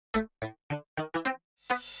Woo!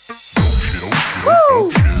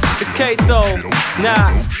 It's K-So.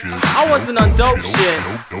 Nah, I wasn't on dope shit,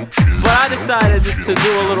 but I decided just to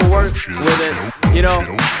do a little work with it. You know,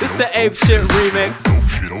 this is the Apeshit remix.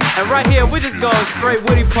 And right here, we're just going straight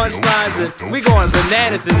witty punchlines and we going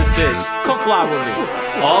bananas in this bitch. Come fly with me.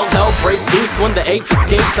 All hell breaks loose when the ape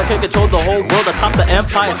escapes. I can control the whole world atop the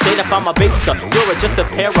Empire State. I found my babe stuff. You're just a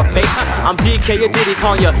pair of fakes. I'm DK, a Diddy,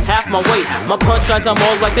 call you half my weight. My punchlines are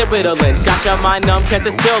more like they're Ritalin. Got your mind numb, can't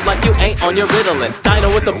sit still like you ain't on your Ritalin.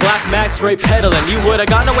 Dino with the black max, straight pedaling. You would've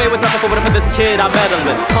gotten away with nothing for this kid I'm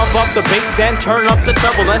meddling. Pump up the bass and turn up the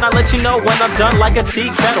treble, and I let you know when I'm done like a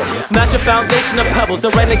tea kettle. Smash a foundation of pebbles,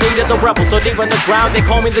 the renegade of the rebel. So deep in the ground, they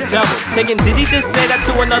call me the devil. Did he just say that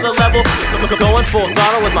to another level? Going full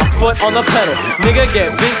throttle with my foot on the pedal. Nigga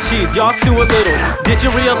get big cheese, y'all Stuart Littles. Did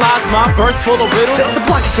you realize my verse full of riddles? There's a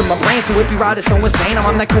blocks to my brain, so if you ride it so insane. I'm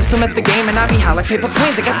on that crystal at the game and I be high like paper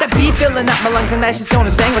planes. I got that beat filling up my lungs and that shit's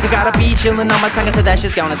gonna sting. Like I got a bee chilling on my tongue, I said that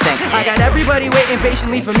shit's gonna sting. I got everybody waiting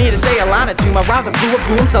patiently for me to say a line or two. My rhymes are fluid,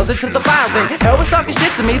 themselves into the file thing. Hell was talking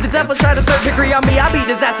shit to me, the devil tried a third degree on me. I beat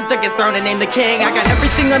his ass and took his throne and named the king. I got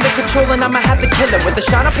everything under control and I'ma have to kill it with a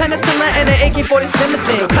shot of penicillin and an AK-47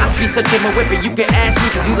 thing. Cops be such a whipper, you can ask me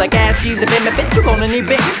cause you like ass Jeeves. If bitch, you gonna need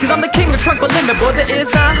big cause I'm the king of crunk, but limit, boy, the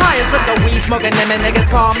is not high. It's like the weed smoking lemon, niggas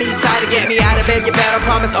call me side to get me out of bed. You better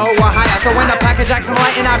promise, oh, or higher. Throw in a pack of Jackson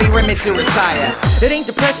Light and I'll be rimming to retire. It ain't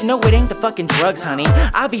depression, no, it ain't the fucking drugs, honey.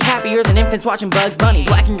 I'll be happier than infants watching Bugs Bunny.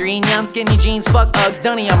 Black and green, yeah, I'm skinny jeans, fuck Uggs,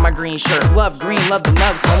 Dunny on my green shirt. Love green, love the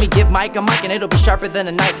nugs, homie. Give Mike a mic and it'll be sharper than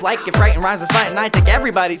a knife. Like if frightened rhymes was fighting, I take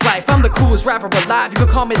everybody's life. I'm the coolest rapper alive, you can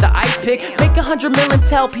call me the ice pick. Make 100 million,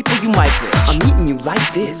 tell people you might rich. I'm eating you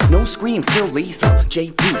like this, no scream, still lethal.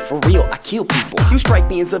 JP, for real, I kill people. You strike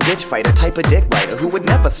me as a bitch fighter, type of dick writer who would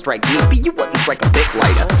never strike me, but you wouldn't strike a dick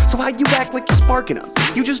lighter. So how you act like you're sparking up?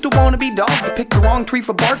 You just a wannabe dog that picked the wrong tree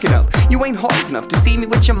for barking up. You ain't hard enough to see me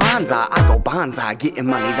with your mind's eye. I go bonsai, getting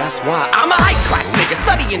money, that's why. I'm a high class nigga,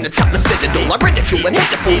 studying the top of Citadel. I ridicule and hit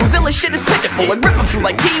the fool, Zilla shit is pitiful. And rip him through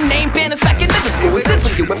like team name banners back in middle school. And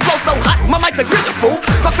sizzle you, it flows so hot, my mic's a griddle fool.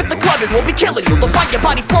 Fuck with the club and we'll be killing you. They'll find your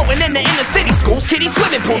body flowing in the inner city schools. Kiddie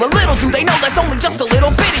swimming pool, and little do they know that's only just a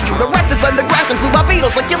little bit of you. The rest is underground and through my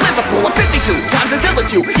Beatles like your Liverpool. I'm 52 times as ill as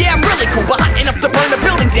you. Yeah, I'm really cool, but hot enough to burn a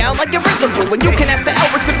building down like a risen rule. And you can ask the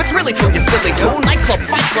Elricks if it's really true, you silly tool. Nightclub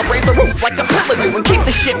Fight Club, raise the roof like a pillar do. And keep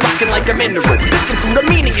the shit rocking like a mineral. This is through the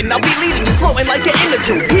meaning and I'll be leading you flowing like an inner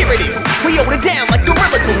tube. Here it is, we hold it down like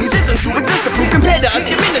gorilla glue. Musicians who exist to prove compared to us,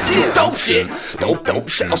 you're minuscule. Dope shit, dope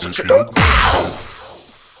shit, dope. Ow!